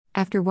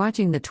After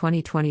watching the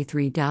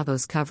 2023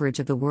 Davos coverage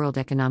of the World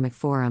Economic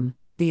Forum,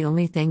 the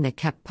only thing that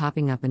kept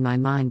popping up in my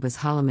mind was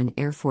Holloman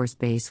Air Force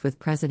Base, with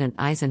President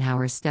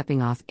Eisenhower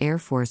stepping off Air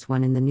Force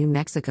One in the New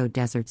Mexico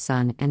desert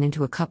sun and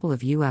into a couple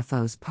of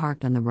UFOs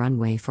parked on the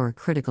runway for a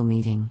critical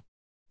meeting.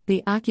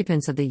 The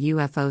occupants of the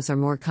UFOs are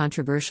more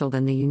controversial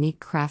than the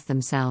unique craft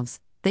themselves.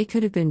 They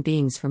could have been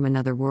beings from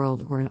another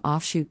world or an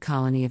offshoot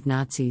colony of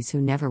Nazis who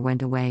never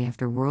went away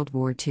after World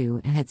War II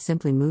and had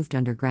simply moved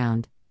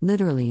underground,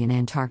 literally in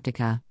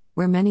Antarctica,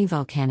 where many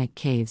volcanic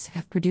caves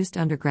have produced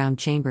underground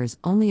chambers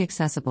only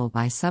accessible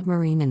by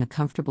submarine in a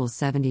comfortable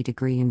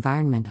 70-degree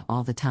environment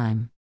all the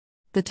time.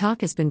 The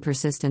talk has been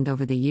persistent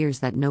over the years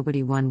that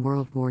nobody won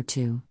World War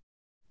II.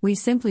 We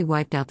simply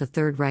wiped out the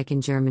Third Reich in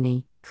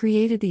Germany,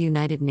 created the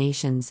United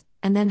Nations,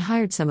 and then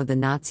hired some of the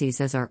Nazis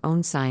as our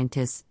own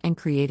scientists and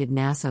created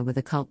NASA with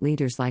occult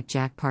leaders like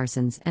Jack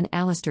Parsons and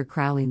Aleister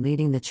Crowley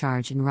leading the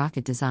charge in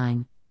rocket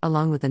design,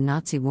 along with the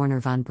Nazi Werner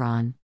von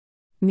Braun.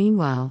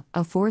 Meanwhile,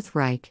 a Fourth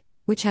Reich,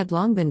 which had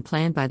long been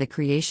planned by the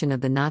creation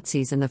of the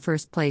Nazis in the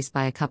first place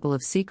by a couple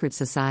of secret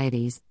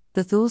societies,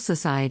 the Thule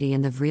Society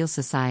and the Vril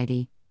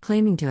Society,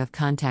 claiming to have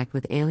contact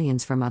with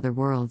aliens from other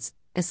worlds,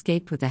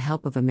 escaped with the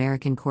help of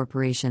American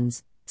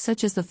corporations,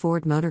 such as the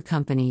Ford Motor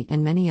Company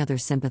and many other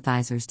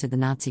sympathizers to the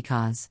Nazi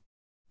cause.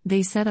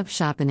 They set up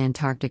shop in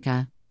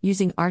Antarctica,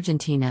 using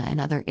Argentina and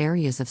other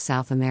areas of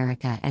South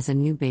America as a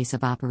new base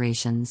of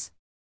operations.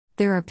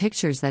 There are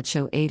pictures that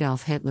show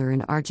Adolf Hitler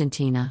in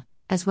Argentina,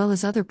 as well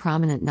as other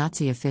prominent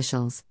Nazi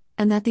officials,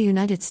 and that the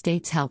United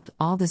States helped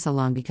all this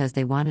along because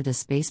they wanted a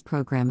space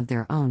program of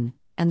their own,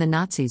 and the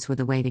Nazis were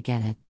the way to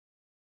get it.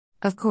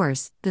 Of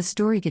course, the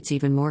story gets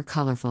even more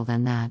colorful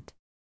than that.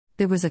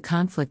 There was a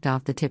conflict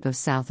off the tip of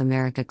South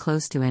America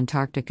close to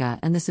Antarctica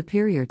and the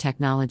superior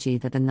technology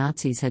that the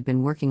Nazis had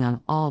been working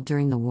on all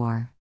during the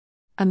war.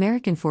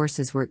 American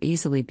forces were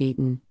easily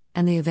beaten,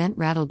 and the event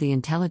rattled the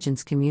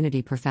intelligence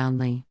community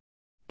profoundly.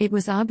 It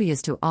was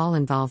obvious to all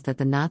involved that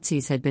the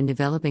Nazis had been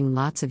developing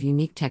lots of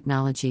unique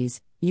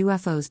technologies,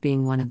 UFOs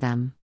being one of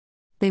them.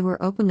 They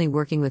were openly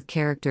working with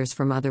characters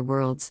from other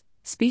worlds,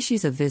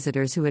 species of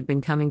visitors who had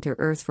been coming to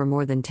Earth for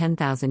more than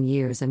 10,000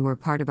 years and were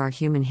part of our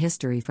human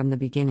history from the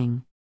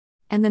beginning.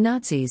 And the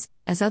Nazis,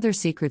 as other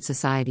secret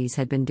societies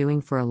had been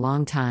doing for a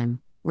long time,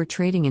 were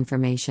trading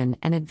information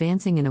and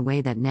advancing in a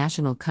way that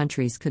national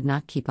countries could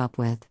not keep up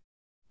with.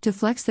 To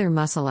flex their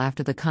muscle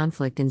after the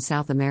conflict in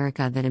South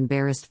America that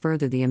embarrassed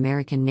further the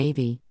American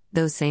Navy,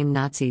 those same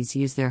Nazis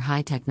used their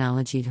high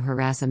technology to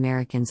harass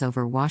Americans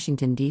over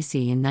Washington, D.C.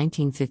 in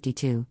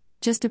 1952,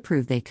 just to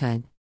prove they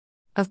could.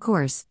 Of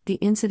course, the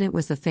incident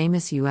was the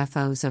famous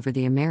UFOs over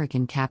the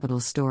American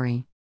Capitol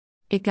story.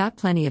 It got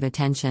plenty of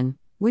attention,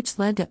 which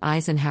led to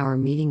Eisenhower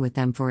meeting with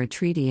them for a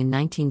treaty in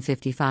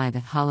 1955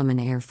 at Holloman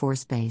Air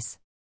Force Base.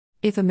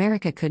 If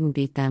America couldn't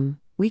beat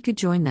them, we could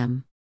join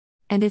them.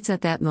 And it's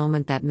at that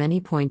moment that many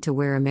point to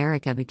where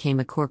America became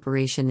a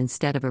corporation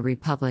instead of a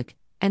republic,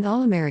 and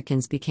all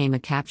Americans became a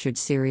captured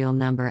serial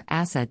number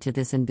asset to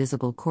this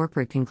invisible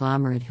corporate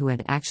conglomerate who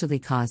had actually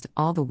caused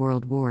all the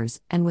world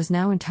wars and was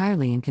now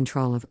entirely in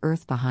control of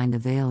Earth behind the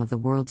veil of the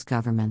world's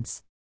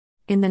governments.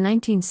 In the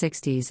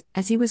 1960s,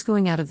 as he was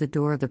going out of the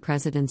door of the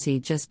presidency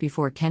just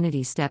before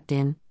Kennedy stepped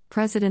in,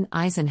 President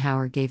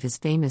Eisenhower gave his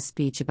famous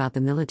speech about the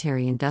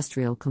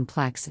military-industrial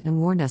complex and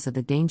warned us of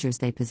the dangers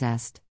they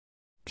possessed.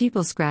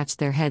 People scratched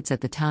their heads at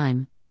the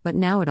time, but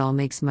now it all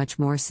makes much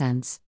more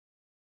sense.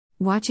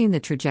 Watching the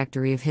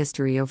trajectory of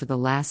history over the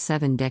last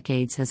 7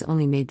 decades has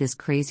only made this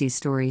crazy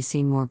story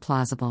seem more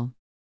plausible.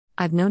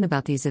 I've known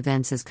about these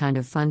events as kind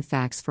of fun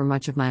facts for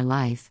much of my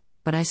life,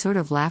 but I sort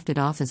of laughed it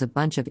off as a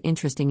bunch of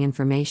interesting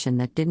information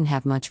that didn't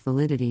have much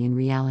validity in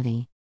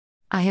reality.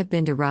 I have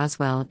been to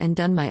Roswell and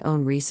done my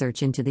own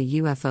research into the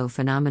UFO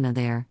phenomena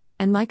there,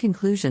 and my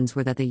conclusions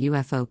were that the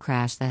UFO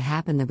crash that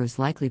happened there was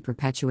likely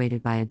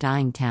perpetuated by a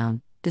dying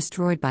town,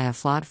 destroyed by a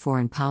flawed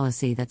foreign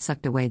policy that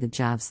sucked away the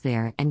jobs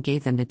there and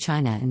gave them to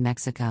China and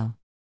Mexico.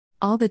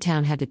 All the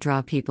town had to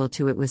draw people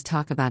to it was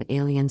talk about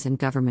aliens and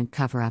government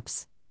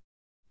cover-ups.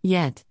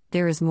 Yet,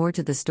 there is more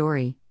to the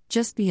story,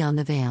 just beyond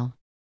the veil.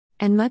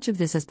 And much of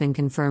this has been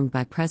confirmed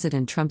by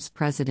President Trump's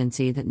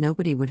presidency that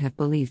nobody would have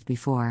believed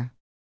before.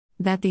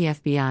 That the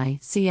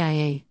FBI,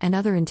 CIA, and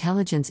other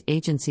intelligence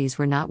agencies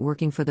were not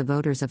working for the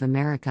voters of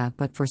America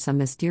but for some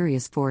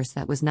mysterious force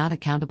that was not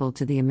accountable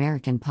to the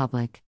American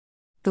public.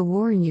 The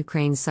war in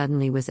Ukraine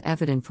suddenly was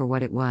evident for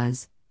what it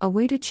was, a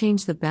way to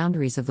change the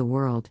boundaries of the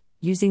world,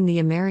 using the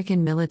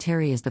American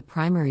military as the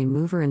primary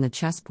mover in the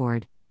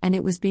chessboard, and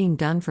it was being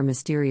done for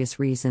mysterious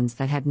reasons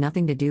that had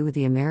nothing to do with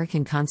the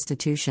American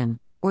Constitution,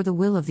 or the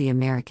will of the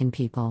American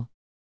people.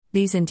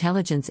 These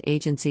intelligence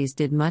agencies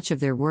did much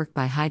of their work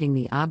by hiding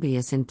the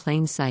obvious in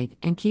plain sight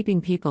and keeping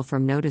people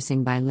from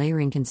noticing by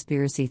layering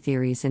conspiracy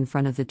theories in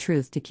front of the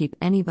truth to keep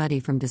anybody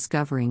from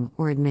discovering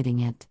or admitting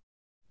it.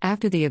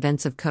 After the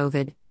events of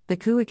COVID, the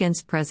coup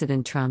against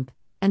President Trump,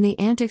 and the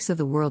antics of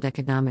the World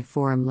Economic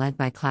Forum led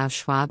by Klaus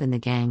Schwab and the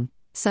gang,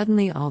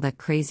 suddenly all that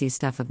crazy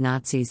stuff of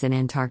Nazis in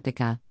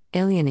Antarctica,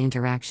 alien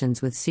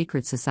interactions with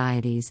secret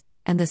societies,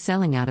 and the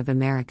selling out of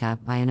America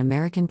by an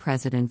American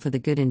president for the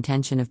good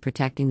intention of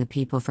protecting the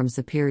people from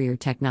superior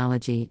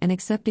technology and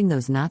accepting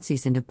those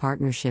Nazis into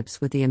partnerships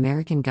with the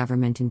American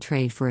government in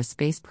trade for a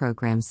space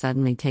program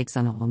suddenly takes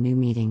on all new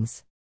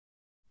meanings.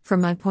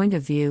 From my point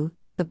of view,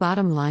 the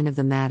bottom line of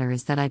the matter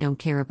is that I don't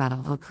care about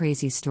all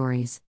crazy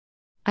stories.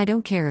 I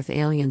don't care if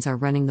aliens are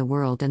running the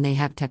world and they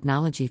have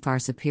technology far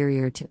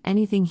superior to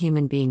anything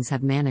human beings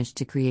have managed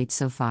to create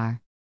so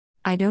far.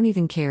 I don't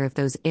even care if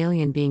those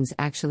alien beings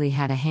actually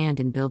had a hand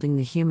in building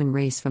the human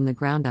race from the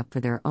ground up for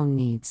their own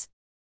needs.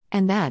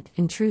 And that,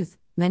 in truth,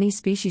 many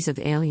species of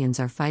aliens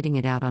are fighting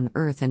it out on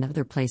Earth and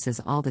other places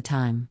all the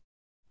time.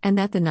 And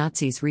that the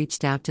Nazis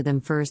reached out to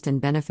them first and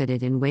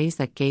benefited in ways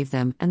that gave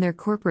them and their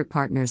corporate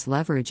partners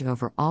leverage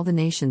over all the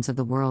nations of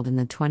the world in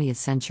the 20th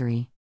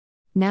century.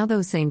 Now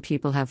those same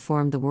people have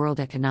formed the World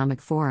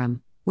Economic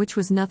Forum, which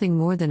was nothing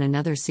more than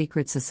another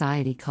secret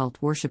society cult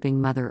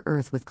worshipping Mother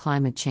Earth with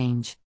climate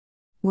change.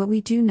 What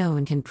we do know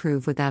and can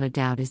prove without a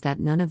doubt is that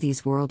none of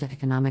these World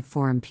Economic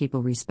Forum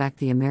people respect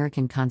the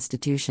American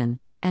Constitution,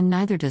 and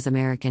neither does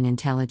American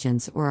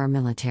intelligence or our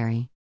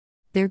military.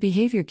 Their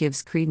behavior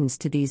gives credence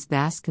to these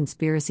vast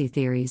conspiracy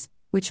theories,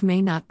 which may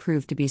not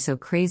prove to be so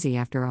crazy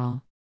after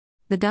all.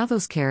 The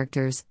Davos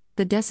characters,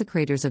 the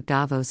desecrators of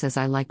Davos as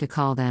I like to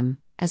call them,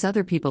 as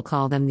other people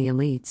call them the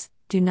elites,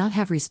 do not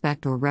have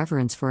respect or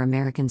reverence for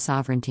American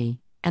sovereignty,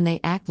 and they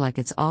act like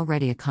it's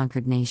already a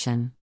conquered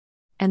nation.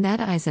 And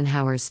that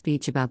Eisenhower's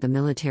speech about the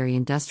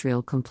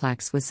military-industrial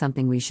complex was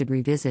something we should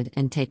revisit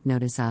and take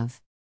notice of.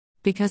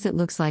 Because it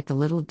looks like the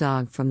little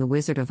dog from The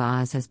Wizard of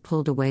Oz has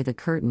pulled away the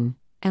curtain,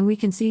 and we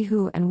can see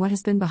who and what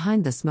has been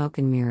behind the smoke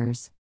and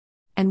mirrors.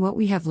 And what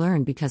we have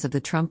learned because of the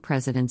Trump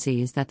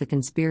presidency is that the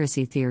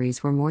conspiracy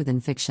theories were more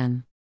than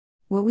fiction.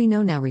 What we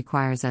know now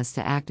requires us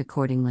to act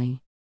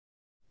accordingly.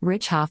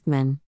 Rich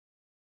Hoffman.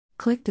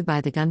 Click to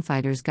buy the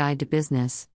Gunfighter's Guide to Business.